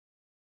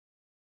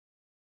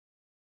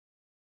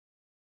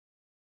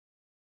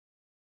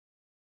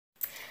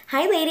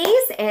Hi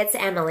ladies, it's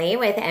Emily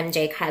with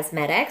MJ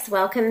Cosmetics.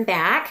 Welcome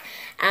back.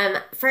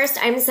 First,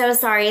 I'm so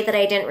sorry that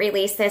I didn't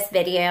release this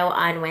video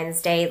on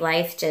Wednesday.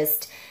 Life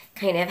just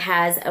kind of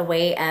has a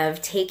way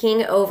of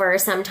taking over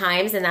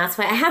sometimes, and that's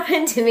what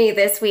happened to me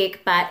this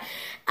week. But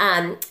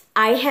I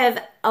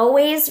have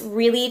always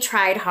really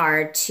tried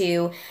hard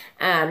to,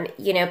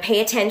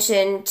 pay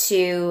attention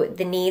to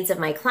the needs of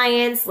my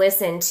clients,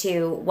 listen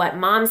to what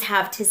moms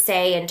have to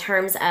say in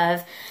terms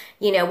of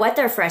what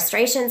their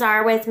frustrations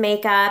are with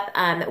makeup,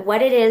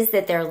 what it is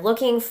that they're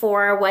looking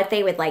for, what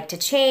they would like to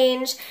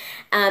change.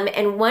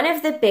 And one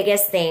of the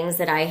biggest things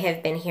that I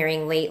have been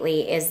hearing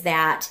lately is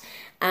that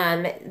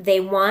they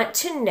want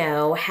to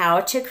know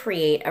how to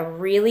create a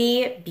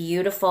really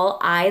beautiful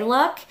eye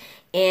look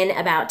in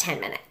about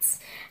 10 minutes.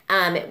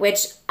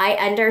 Which I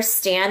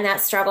understand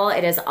that struggle.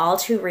 It is all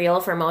too real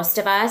for most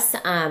of us.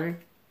 A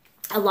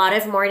lot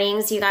of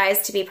mornings, you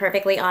guys, to be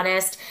perfectly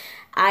honest,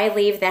 I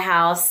leave the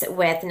house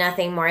with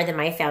nothing more than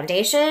my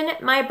foundation,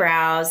 my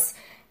brows,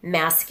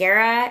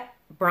 mascara,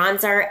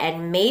 bronzer,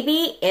 and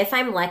maybe, if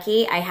I'm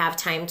lucky, I have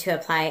time to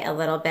apply a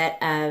little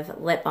bit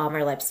of lip balm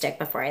or lipstick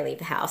before I leave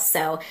the house.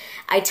 So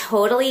I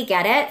totally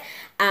get it.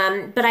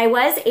 But I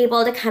was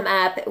able to come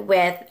up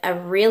with a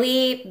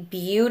really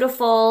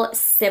beautiful,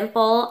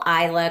 simple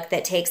eye look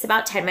that takes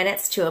about 10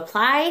 minutes to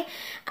apply.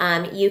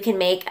 You can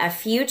make a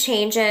few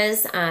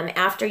changes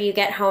after you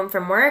get home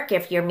from work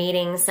if you're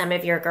meeting some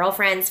of your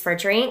girlfriends for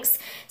drinks.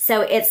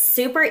 So it's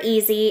super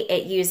easy.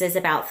 It uses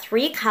about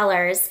 3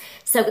 colors.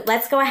 So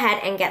let's go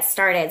ahead and get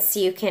started so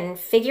you can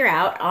figure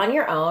out on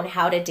your own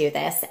how to do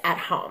this at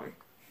home.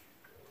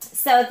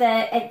 So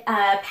the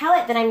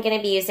palette that I'm going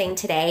to be using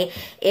today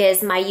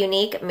is my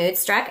unique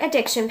Moodstruck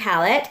Addiction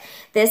palette.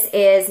 This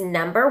is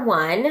number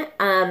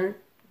 1.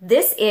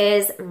 This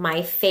is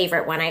my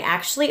favorite one. I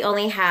actually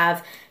only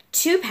have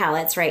 2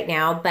 palettes right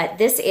now, but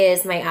this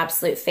is my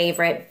absolute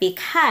favorite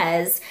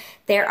because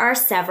there are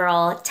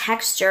several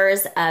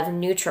textures of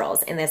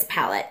neutrals in this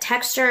palette.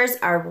 Textures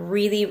are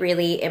really,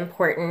 really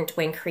important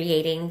when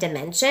creating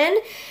dimension.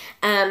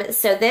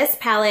 So this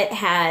palette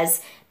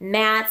has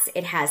mattes,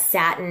 it has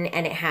satin,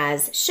 and it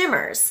has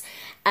shimmers.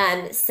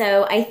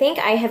 So I think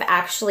I have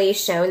actually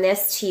shown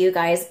this to you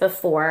guys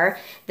before.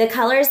 The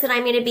colors that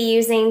I'm going to be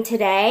using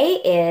today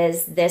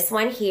is this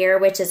one here,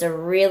 which is a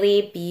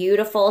really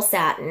beautiful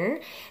satin.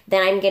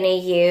 Then I'm going to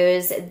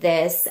use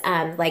this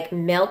like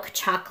milk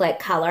chocolate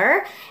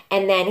color.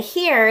 And then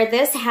here,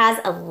 this has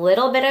a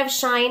little bit of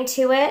shine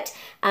to it.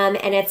 And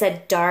it's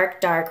a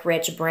dark, dark,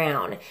 rich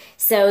brown.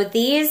 So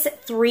these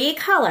 3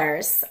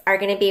 colors are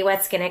going to be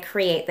what's going to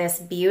create this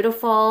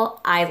beautiful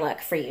eye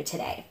look for you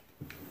today.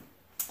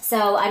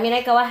 So I'm going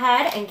to go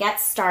ahead and get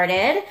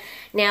started.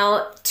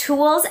 Now,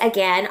 tools,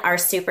 again, are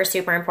super,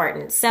 super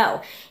important.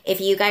 So if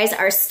you guys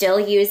are still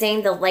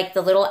using the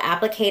little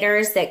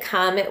applicators that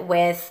come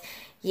with,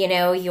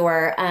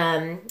 your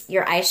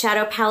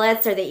eyeshadow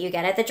palettes or that you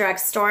get at the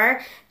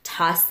drugstore,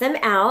 toss them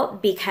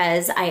out,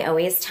 because I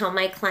always tell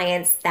my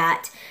clients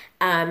that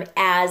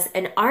as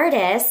an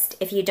artist,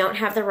 if you don't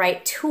have the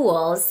right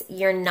tools,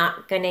 you're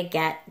not going to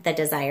get the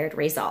desired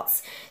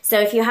results. So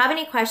if you have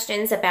any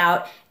questions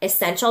about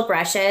essential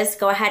brushes,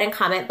 go ahead and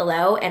comment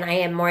below, and I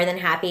am more than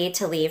happy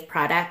to leave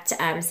product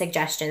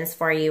suggestions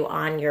for you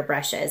on your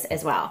brushes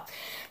as well.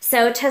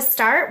 So to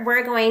start,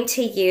 we're going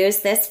to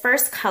use this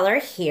first color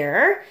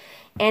here,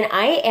 and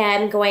I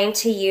am going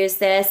to use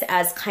this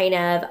as kind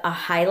of a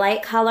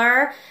highlight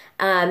color.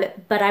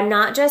 But I'm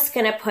not just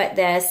going to put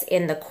this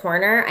in the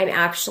corner. I'm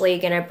actually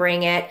going to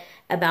bring it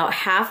about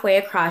halfway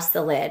across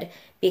the lid,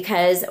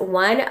 because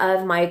one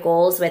of my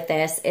goals with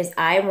this is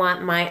I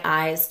want my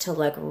eyes to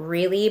look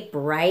really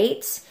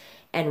bright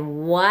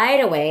and wide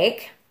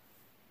awake.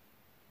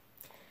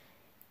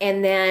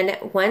 And then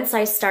once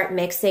I start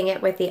mixing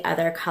it with the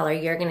other color,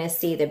 you're going to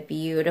see the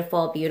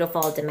beautiful,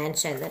 beautiful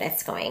dimension that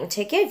it's going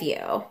to give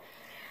you.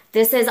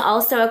 This is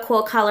also a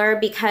cool color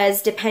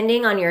because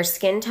depending on your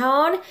skin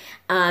tone,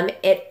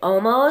 it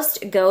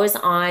almost goes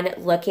on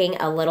looking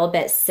a little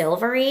bit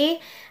silvery.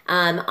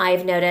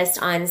 I've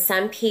noticed on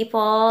some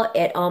people,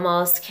 it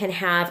almost can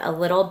have a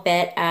little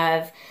bit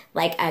of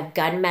like a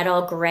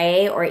gunmetal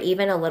gray or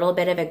even a little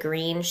bit of a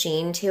green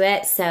sheen to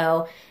it.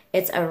 So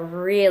it's a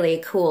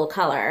really cool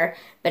color,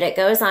 but it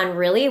goes on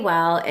really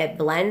well. It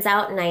blends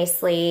out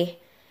nicely,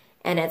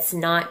 and it's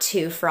not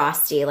too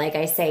frosty. Like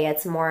I say,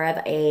 it's more of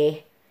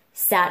a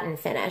satin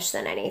finish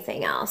than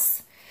anything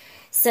else.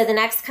 So the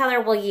next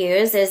color we'll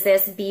use is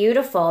this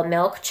beautiful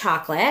milk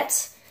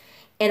chocolate,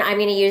 and I'm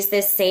going to use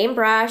this same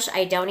brush.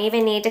 I don't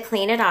even need to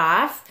clean it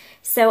off.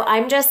 So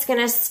I'm just going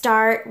to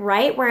start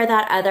right where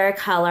that other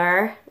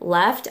color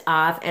left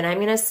off, and I'm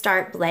going to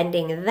start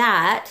blending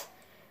that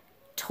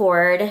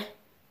toward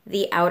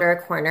the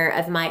outer corner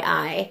of my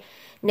eye.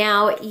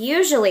 Now,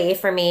 usually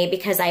for me,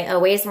 because I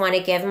always want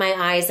to give my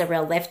eyes a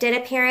real lifted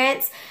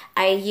appearance,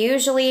 I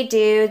usually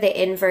do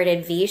the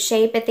inverted V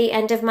shape at the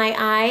end of my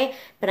eye,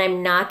 but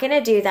I'm not going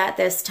to do that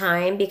this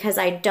time because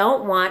I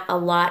don't want a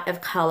lot of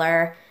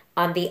color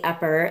on the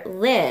upper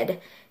lid.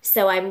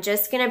 So I'm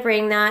just going to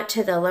bring that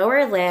to the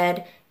lower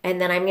lid And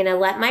then I'm gonna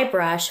let my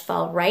brush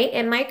fall right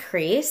in my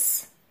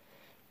crease,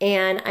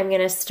 and I'm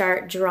gonna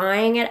start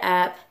drawing it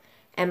up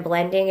and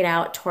blending it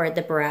out toward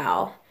the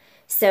brow.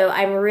 So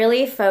I'm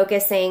really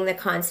focusing the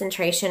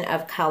concentration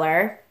of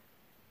color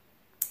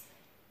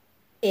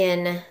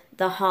in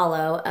the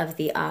hollow of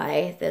the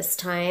eye this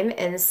time,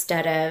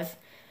 instead of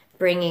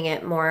bringing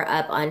it more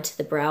up onto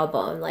the brow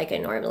bone like I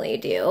normally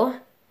do.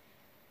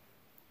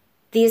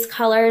 These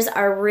colors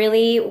are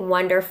really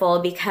wonderful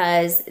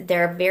because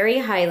they're very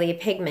highly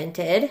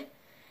pigmented,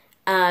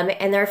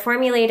 and they're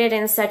formulated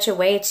in such a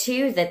way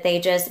too that they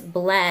just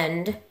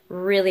blend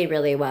really,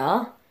 really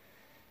well.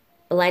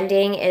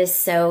 Blending is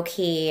so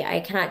key.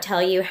 I cannot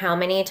tell you how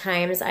many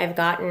times I've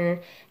gotten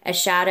a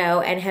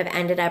shadow and have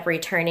ended up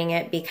returning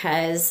it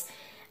because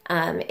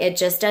it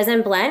just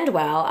doesn't blend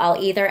well.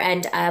 I'll either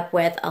end up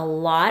with a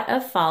lot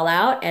of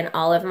fallout and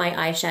all of my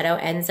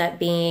eyeshadow ends up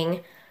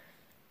being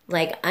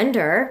like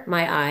under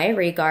my eye,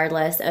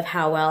 regardless of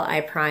how well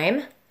I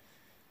prime,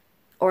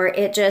 or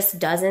it just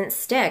doesn't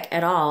stick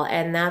at all.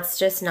 And that's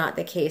just not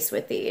the case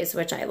with these,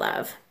 which I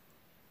love.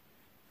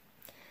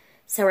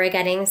 So we're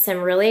getting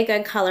some really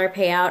good color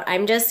payout.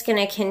 I'm just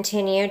gonna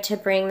continue to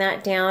bring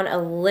that down a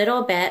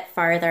little bit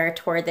farther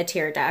toward the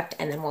tear duct,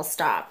 and then we'll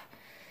stop.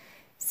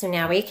 So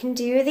now we can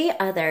do the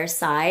other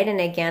side.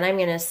 And again, I'm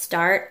gonna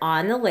start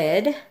on the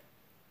lid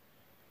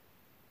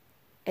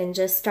and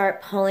just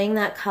start pulling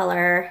that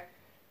color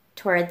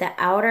toward the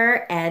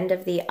outer end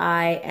of the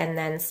eye, and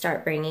then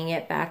start bringing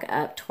it back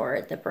up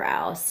toward the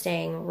brow,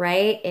 staying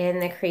right in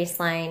the crease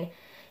line.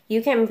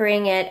 You can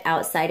bring it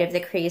outside of the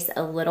crease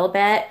a little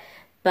bit,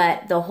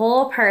 but the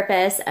whole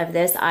purpose of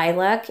this eye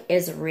look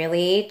is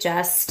really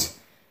just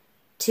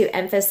to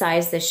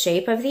emphasize the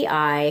shape of the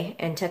eye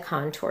and to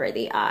contour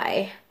the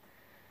eye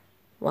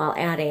while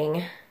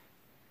adding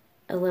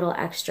a little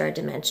extra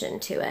dimension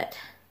to it.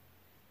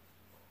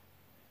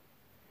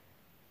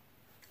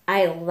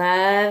 I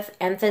love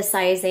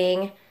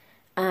emphasizing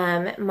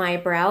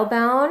my brow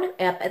bone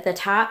up at the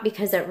top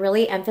because it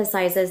really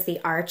emphasizes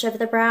the arch of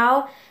the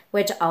brow,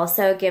 which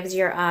also gives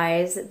your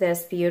eyes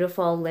this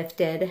beautiful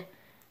lifted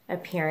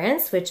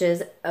appearance, which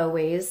is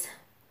always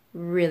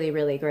really,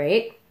 really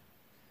great.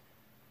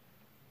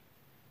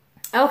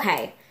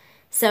 Okay,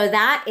 so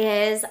that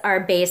is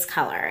our base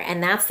color,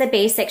 and that's the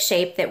basic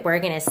shape that we're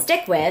gonna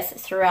stick with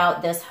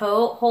throughout this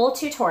whole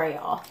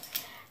tutorial.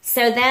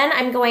 So then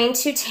I'm going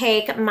to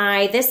take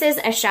this is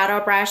a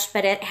shadow brush,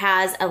 but it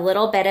has a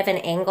little bit of an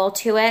angle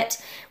to it,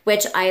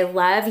 which I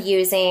love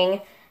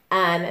using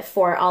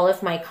for all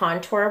of my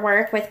contour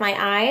work with my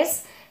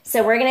eyes.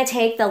 So we're gonna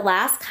take the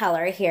last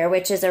color here,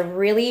 which is a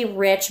really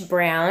rich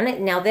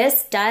brown. Now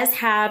this does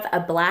have a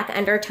black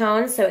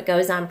undertone, so it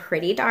goes on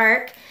pretty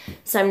dark.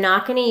 So I'm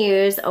not gonna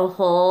use a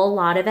whole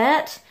lot of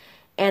it.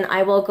 And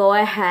I will go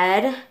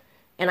ahead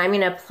and I'm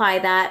gonna apply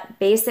that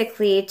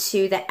basically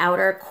to the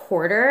outer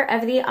quarter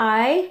of the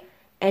eye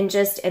and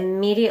just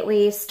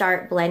immediately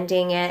start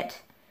blending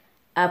it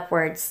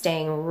upwards,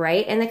 staying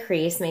right in the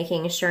crease,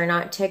 making sure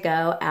not to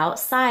go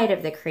outside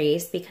of the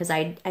crease because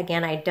I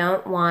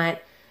don't want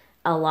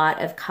a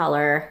lot of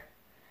color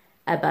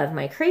above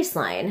my crease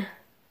line.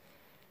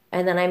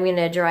 And then I'm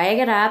gonna drag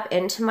it up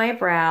into my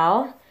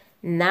brow,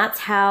 and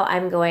that's how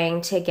I'm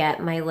going to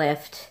get my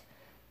lift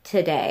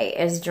today,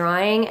 is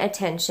drawing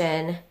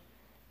attention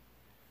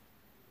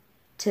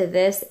to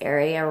this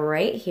area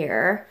right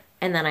here,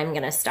 and then I'm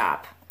gonna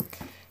stop.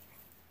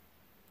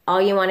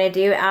 All you wanna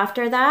do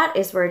after that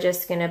is we're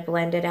just gonna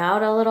blend it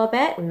out a little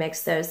bit and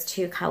mix those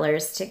two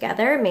colors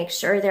together. Make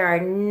sure there are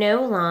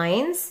no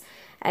lines.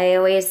 I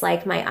always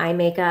like my eye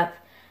makeup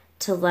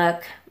to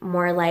look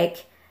more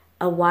like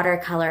a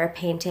watercolor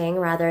painting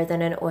rather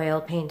than an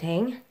oil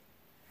painting.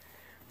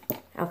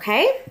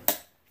 Okay,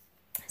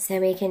 so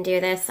we can do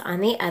this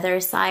on the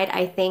other side.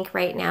 I think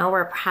right now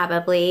we're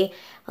probably,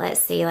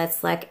 let's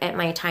look at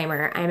my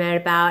timer. I'm at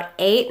about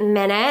 8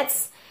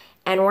 minutes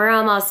and we're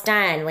almost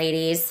done,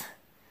 ladies.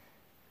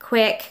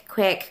 Quick,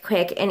 quick,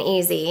 quick and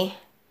easy.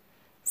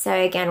 So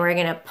again, we're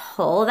gonna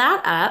pull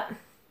that up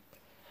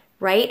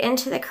right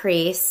into the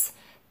crease.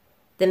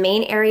 The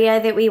main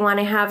area that we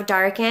wanna have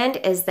darkened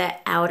is the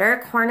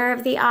outer corner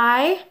of the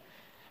eye,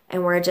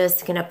 and we're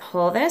just gonna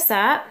pull this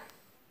up,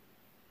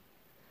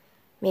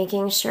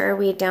 making sure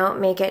we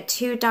don't make it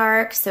too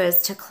dark so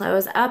as to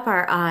close up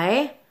our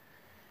eye,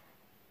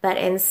 but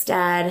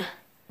instead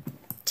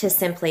to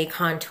simply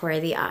contour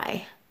the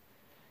eye.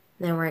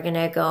 Then we're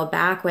gonna go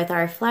back with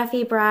our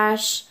fluffy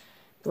brush,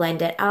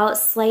 blend it out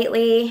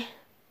slightly,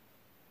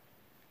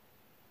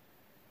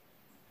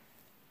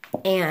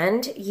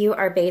 and you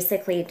are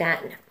basically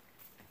done.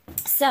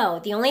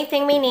 So the only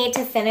thing we need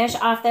to finish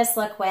off this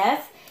look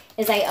with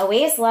is I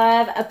always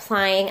love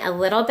applying a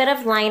little bit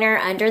of liner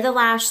under the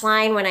lash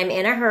line when I'm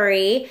in a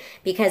hurry,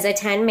 because a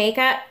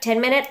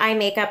 10-minute eye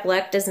makeup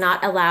look does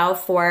not allow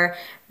for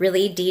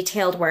really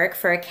detailed work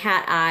for a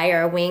cat eye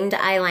or a winged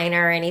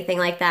eyeliner or anything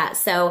like that.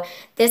 So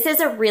this is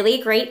a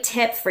really great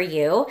tip for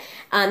you.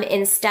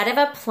 Instead of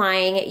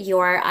applying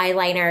your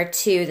eyeliner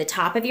to the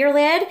top of your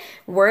lid,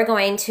 we're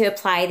going to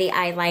apply the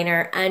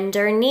eyeliner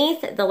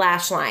underneath the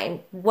lash line.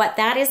 What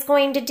that is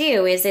going to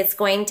do is it's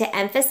going to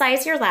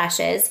emphasize your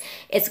lashes.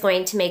 It's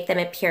going to make them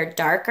appear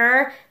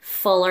darker,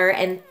 fuller,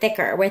 and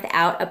thicker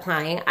without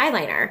applying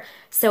eyeliner.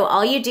 So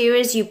all you do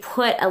is you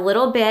put a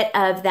little bit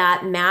of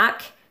that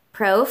MAC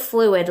Pro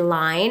Fluid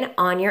line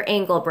on your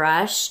angle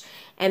brush,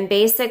 and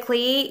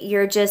basically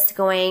you're just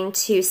going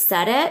to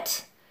set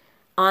it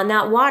on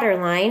that water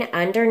line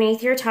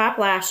underneath your top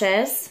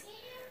lashes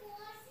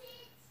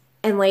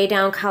and lay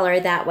down color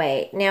that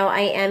way. Now I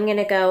am going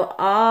to go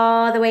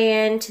all the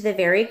way into the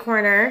very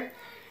corner,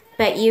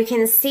 but you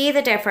can see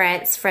the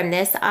difference from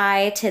this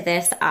eye to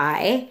this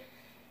eye,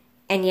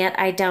 and yet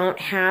I don't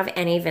have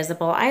any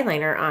visible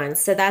eyeliner on.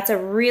 So that's a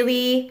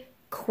really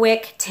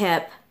quick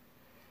tip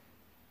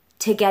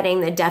to getting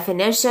the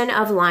definition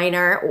of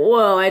liner.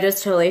 Whoa, I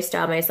just totally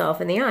stabbed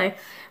myself in the eye,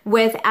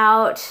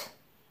 without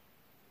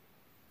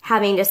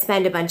having to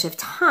spend a bunch of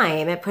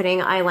time at putting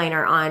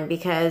eyeliner on,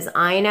 because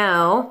I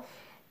know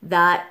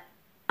that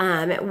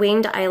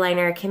winged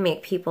eyeliner can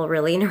make people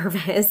really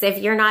nervous if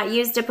you're not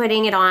used to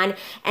putting it on,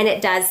 and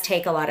it does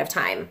take a lot of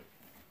time.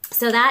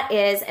 So that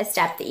is a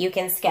step that you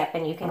can skip,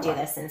 and you can do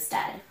this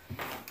instead.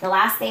 The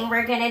last thing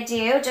we're gonna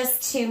do,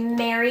 just to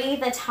marry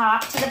the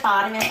top to the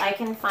bottom, if I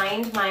can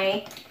find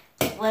my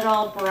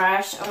little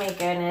brush. Oh my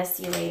goodness,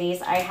 you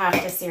ladies, I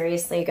have to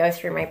seriously go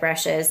through my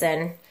brushes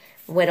and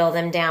whittle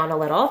them down a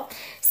little.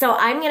 So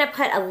I'm gonna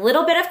put a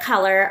little bit of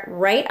color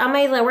right on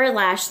my lower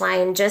lash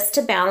line just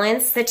to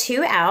balance the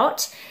two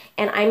out.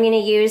 And I'm gonna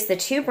use the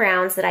two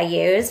browns that I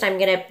used. I'm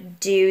gonna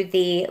do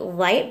the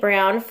light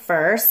brown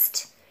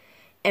first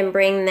and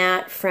bring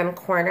that from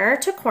corner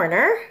to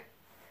corner.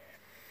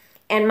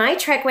 And my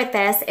trick with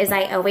this is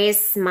I always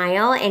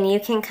smile, and you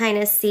can kind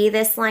of see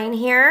this line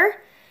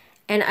here,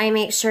 and I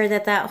make sure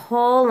that that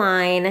whole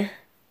line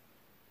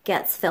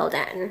gets filled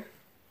in.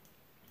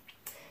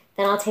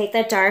 Then I'll take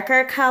the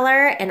darker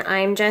color, and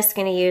I'm just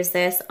gonna use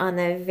this on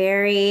the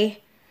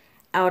very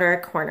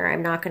outer corner.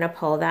 I'm not gonna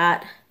pull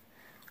that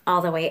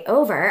all the way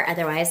over,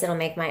 otherwise it'll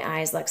make my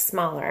eyes look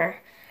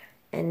smaller.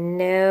 And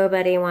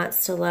nobody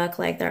wants to look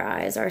like their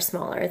eyes are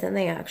smaller than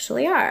they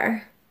actually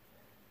are.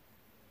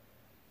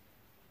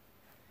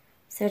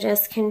 So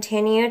just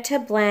continue to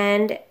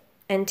blend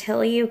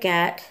until you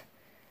get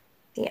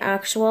the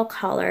actual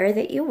color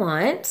that you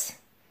want.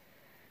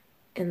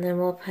 And then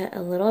we'll put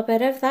a little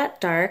bit of that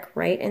dark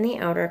right in the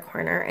outer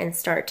corner and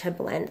start to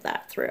blend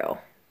that through.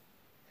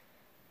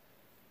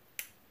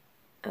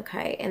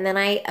 Okay, and then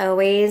I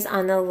always,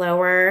 on the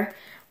lower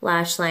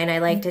lash line, I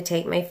like to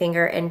take my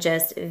finger and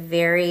just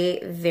very,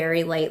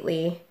 very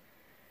lightly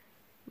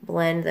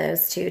blend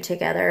those two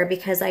together,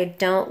 because I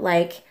don't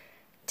like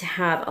to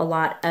have a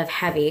lot of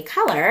heavy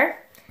color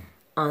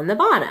on the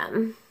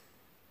bottom.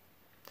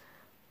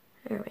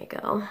 There we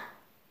go.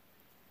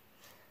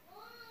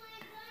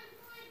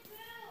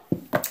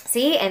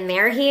 See, and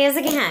there he is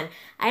again.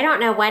 I don't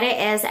know what it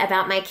is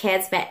about my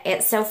kids, but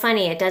it's so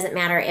funny. It doesn't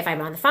matter if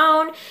I'm on the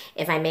phone,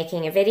 if I'm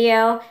making a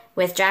video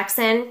with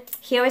Jackson,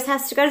 he always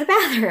has to go to the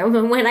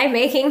bathroom when I'm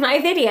making my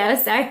video.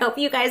 So I hope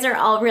you guys are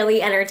all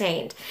really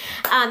entertained.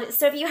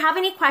 So if you have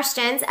any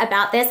questions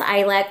about this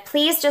eye look,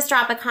 please just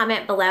drop a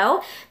comment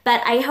below.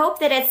 But I hope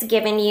that it's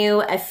given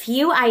you a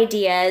few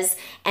ideas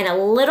and a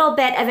little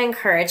bit of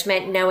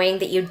encouragement, knowing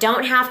that you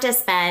don't have to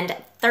spend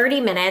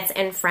 30 minutes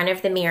in front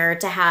of the mirror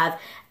to have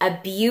a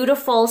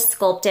beautiful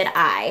sculpted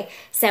eye.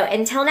 So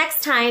until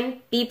next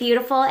time, be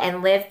beautiful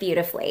and live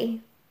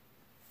beautifully.